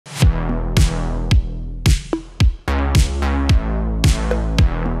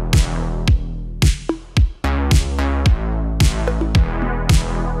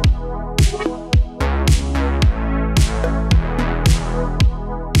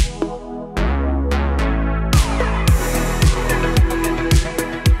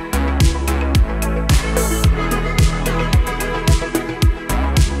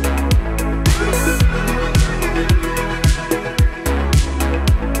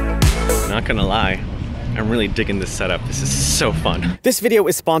gonna lie, I'm really digging this setup. This is so fun. This video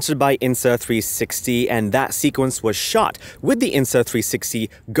is sponsored by Insta360, and that sequence was shot with the Insta360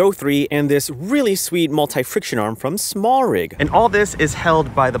 GO 3 and this really sweet multi-friction arm from SmallRig. And all this is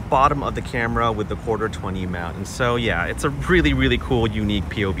held by the bottom of the camera with the 1/4-20 mount. And so yeah, it's a really, really cool, unique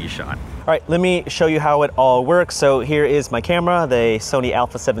POV shot. All right, let me show you how it all works. So here is my camera, the Sony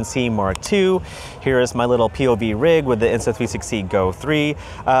Alpha 7C Mark II. Here is my little POV rig with the Insta360 GO 3.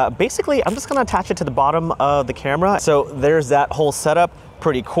 Basically, I'm just gonna attach it to the bottom of the camera. So there's that whole setup,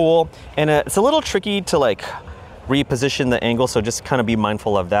 pretty cool. And it's a little tricky to like reposition the angle, so just kind of be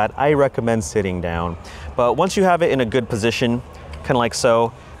mindful of that. I recommend sitting down. But once you have it in a good position, kind of like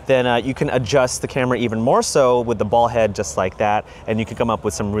so, then you can adjust the camera even more so with the ball head just like that, and you can come up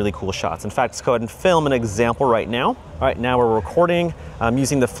with some really cool shots. In fact, let's go ahead and film an example right now. All right, now we're recording. I'm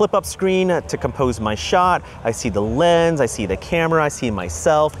using the flip up screen to compose my shot. I see the lens, I see the camera, I see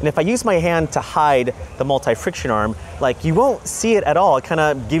myself. And if I use my hand to hide the multi-friction arm, like you won't see it at all. It kind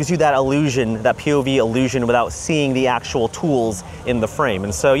of gives you that illusion, that POV illusion without seeing the actual tools in the frame.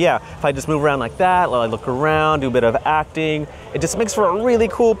 And so yeah, if I just move around like that, I look around, do a bit of acting, it just makes for a really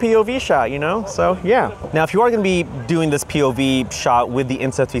cool POV shot, you know? So yeah. Now, if you are gonna be doing this POV shot with the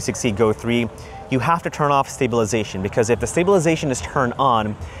Insta360 GO 3, you have to turn off stabilization, because if the stabilization is turned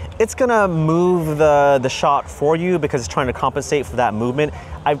on, it's gonna move the shot for you because it's trying to compensate for that movement.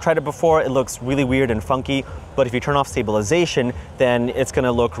 I've tried it before, it looks really weird and funky, but if you turn off stabilization, then it's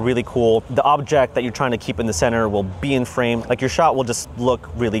gonna look really cool. The object that you're trying to keep in the center will be in frame, like your shot will just look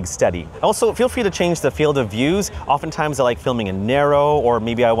really steady. Also, feel free to change the field of views. Oftentimes I like filming in narrow, or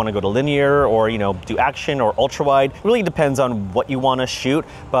maybe I wanna go to linear, or you know, do action or ultra wide. It really depends on what you wanna shoot,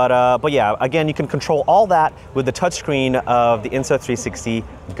 but yeah, again, you can control all that with the touchscreen of the Insta360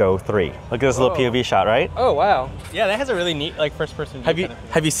 GO 3. Look at this little POV shot, right? Oh wow, yeah, that has a really neat like first-person view.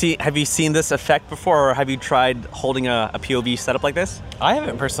 Have you seen this effect before, or have you tried holding a POV setup like this? I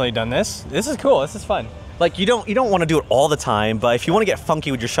haven't personally done this. This is cool. This is fun. Like you don't want to do it all the time, but if you want to get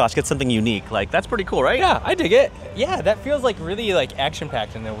funky with your shots, get something unique, like that's pretty cool, right? Yeah, I dig it. Yeah, that feels like really like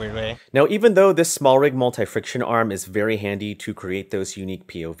action-packed in a weird way. Now, even though this SmallRig multi-friction arm is very handy to create those unique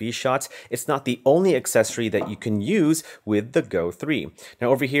POV shots, it's not the only accessory that you can use with the GO 3. Now,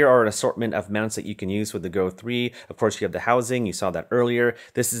 over here are an assortment of mounts that you can use with the GO 3. Of course, you have the housing, you saw that earlier.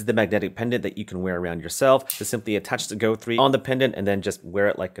 This is the magnetic pendant that you can wear around yourself. Just simply attach the GO 3 on the pendant and then just wear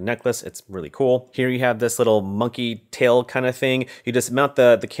it like a necklace. It's really cool. Here you have this little monkey tail kind of thing. You just mount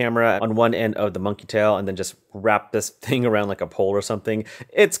the camera on one end of the monkey tail and then just wrap this thing around like a pole or something.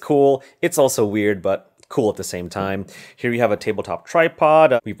 It's cool. It's also weird, but cool at the same time. Here you have a tabletop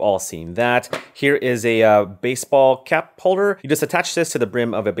tripod. We've all seen that. Here is a baseball cap holder. You just attach this to the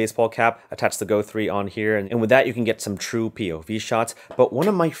brim of a baseball cap, attach the GO 3 on here, and with that you can get some true POV shots. But one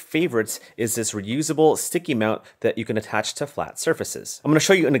of my favorites is this reusable sticky mount that you can attach to flat surfaces. I'm gonna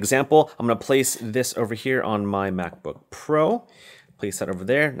show you an example. I'm gonna place this over here on my MacBook Pro. Place that over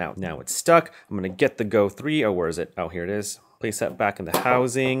there. Now it's stuck. I'm gonna get the GO 3. Oh, where is it? Oh, here it is. Place that back in the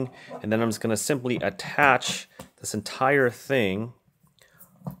housing, and then I'm just gonna simply attach this entire thing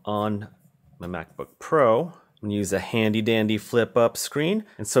on my MacBook Pro. I'm gonna use a handy dandy flip up screen.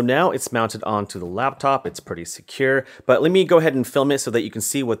 And so now it's mounted onto the laptop. It's pretty secure, but let me go ahead and film it so that you can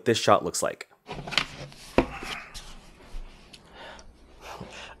see what this shot looks like.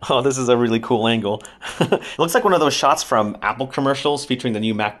 Oh, this is a really cool angle. It looks like one of those shots from Apple commercials featuring the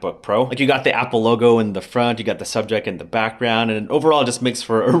new MacBook Pro. Like you got the Apple logo in the front, you got the subject in the background, and overall it just makes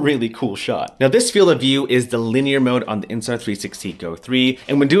for a really cool shot. Now this field of view is the linear mode on the Insta360 GO 3.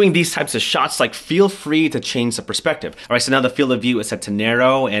 And when doing these types of shots, like feel free to change the perspective. All right, so now the field of view is set to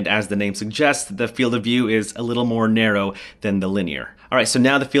narrow, and as the name suggests, the field of view is a little more narrow than the linear. All right, so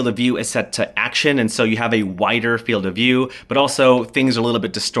now the field of view is set to action, and so you have a wider field of view, but also things are a little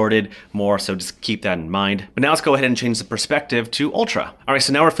bit distorted more, so just keep that in mind. But now let's go ahead and change the perspective to ultra. All right,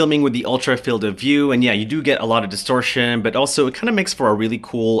 so now we're filming with the ultra field of view, and yeah, you do get a lot of distortion, but also it kind of makes for a really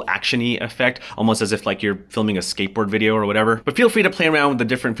cool action-y effect, almost as if like you're filming a skateboard video or whatever. But feel free to play around with the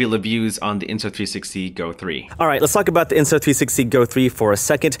different field of views on the Insta360 GO 3. All right, let's talk about the Insta360 GO 3 for a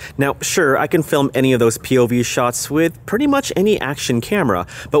second. Now, sure, I can film any of those POV shots with pretty much any action camera,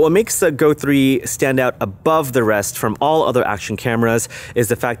 but what makes the GO 3 stand out above the rest from all other action cameras is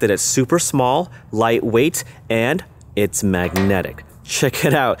the fact that it's super small, lightweight, and it's magnetic. Check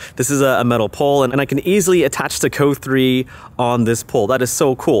it out. This is a metal pole, and I can easily attach the GO 3 on this pole. That is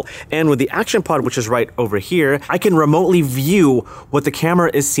so cool. And with the action pod, which is right over here, I can remotely view what the camera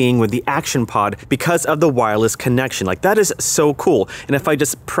is seeing with the action pod because of the wireless connection. Like, that is so cool. And if I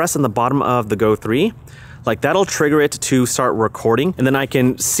just press on the bottom of the GO 3, like that'll trigger it to start recording, and then I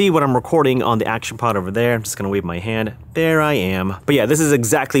can see what I'm recording on the action pod over there. I'm just gonna wave my hand. There I am. But yeah, this is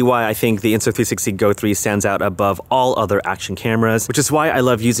exactly why I think the Insta360 GO 3 stands out above all other action cameras, which is why I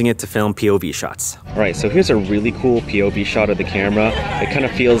love using it to film POV shots. All right, so here's a really cool POV shot of the camera. It kind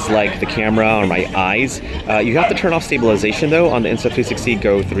of feels like the camera are my eyes. You have to turn off stabilization though on the Insta360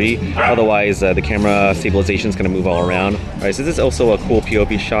 GO 3, otherwise the camera stabilization is gonna move all around. All right, so this is also a cool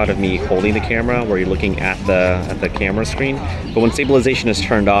POV shot of me holding the camera where you're looking at the camera screen. But when stabilization is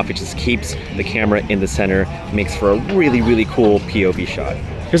turned off, it just keeps the camera in the center, makes for a really cool POV shot.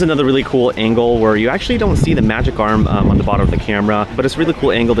 Here's another really cool angle where you actually don't see the magic arm on the bottom of the camera, but it's a really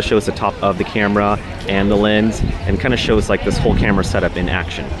cool angle that shows the top of the camera and the lens, and kind of shows like this whole camera setup in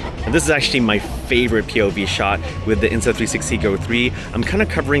action. And this is actually my favorite POV shot with the Insta360 GO 3. I'm kind of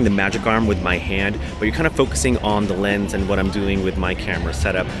covering the magic arm with my hand, but you're kind of focusing on the lens and what I'm doing with my camera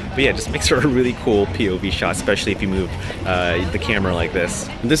setup. But yeah, it just makes for a really cool POV shot, especially if you move the camera like this.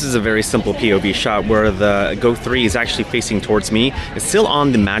 And this is a very simple POV shot where the GO 3 is actually facing towards me. It's still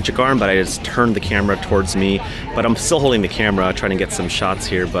on the magic arm, but I just turned the camera towards me, but I'm still holding the camera trying to get some shots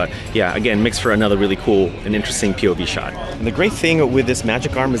here. But yeah, again, makes for another really cool and interesting POV shot. And the great thing with this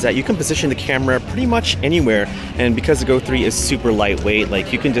magic arm is that you can position the camera pretty much anywhere, and because the GO 3 is super lightweight,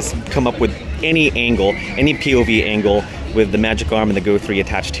 like you can just come up with any angle, any POV angle with the magic arm and the GO 3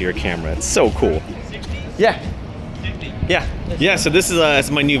 attached to your camera. It's so cool. Yeah, so this is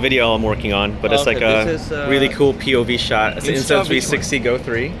my new video I'm working on, but it's like a really cool POV shot. It's an Insta360 GO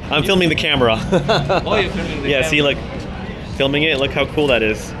 3. I'm filming the camera. Oh, you're filming the yeah, camera. see, like, filming it, look how cool that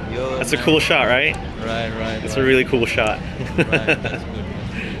is. Yo, that's a cool shot, right? Right. It's a really cool shot. Right, that's good.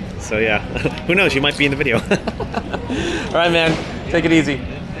 So yeah, who knows, you might be in the video. All right, man, take it easy.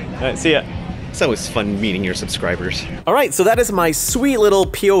 All right, see ya. It's always fun meeting your subscribers. All right, so that is my sweet little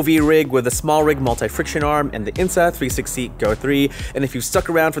POV rig with a small rig multi-friction arm and the Insta360 GO 3. And if you stuck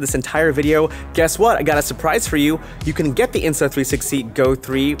around for this entire video, guess what? I got a surprise for you. You can get the Insta360 GO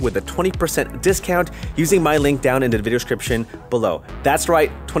 3 with a 20% discount using my link down in the video description below. That's right,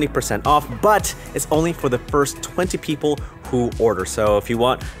 20% off, but it's only for the first 20 people who order. So if you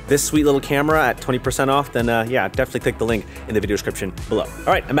want this sweet little camera at 20% off, then yeah, definitely click the link in the video description below. All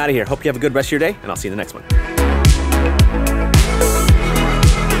right, I'm out of here. Hope you have a good rest of your day, and I'll see you in the next one.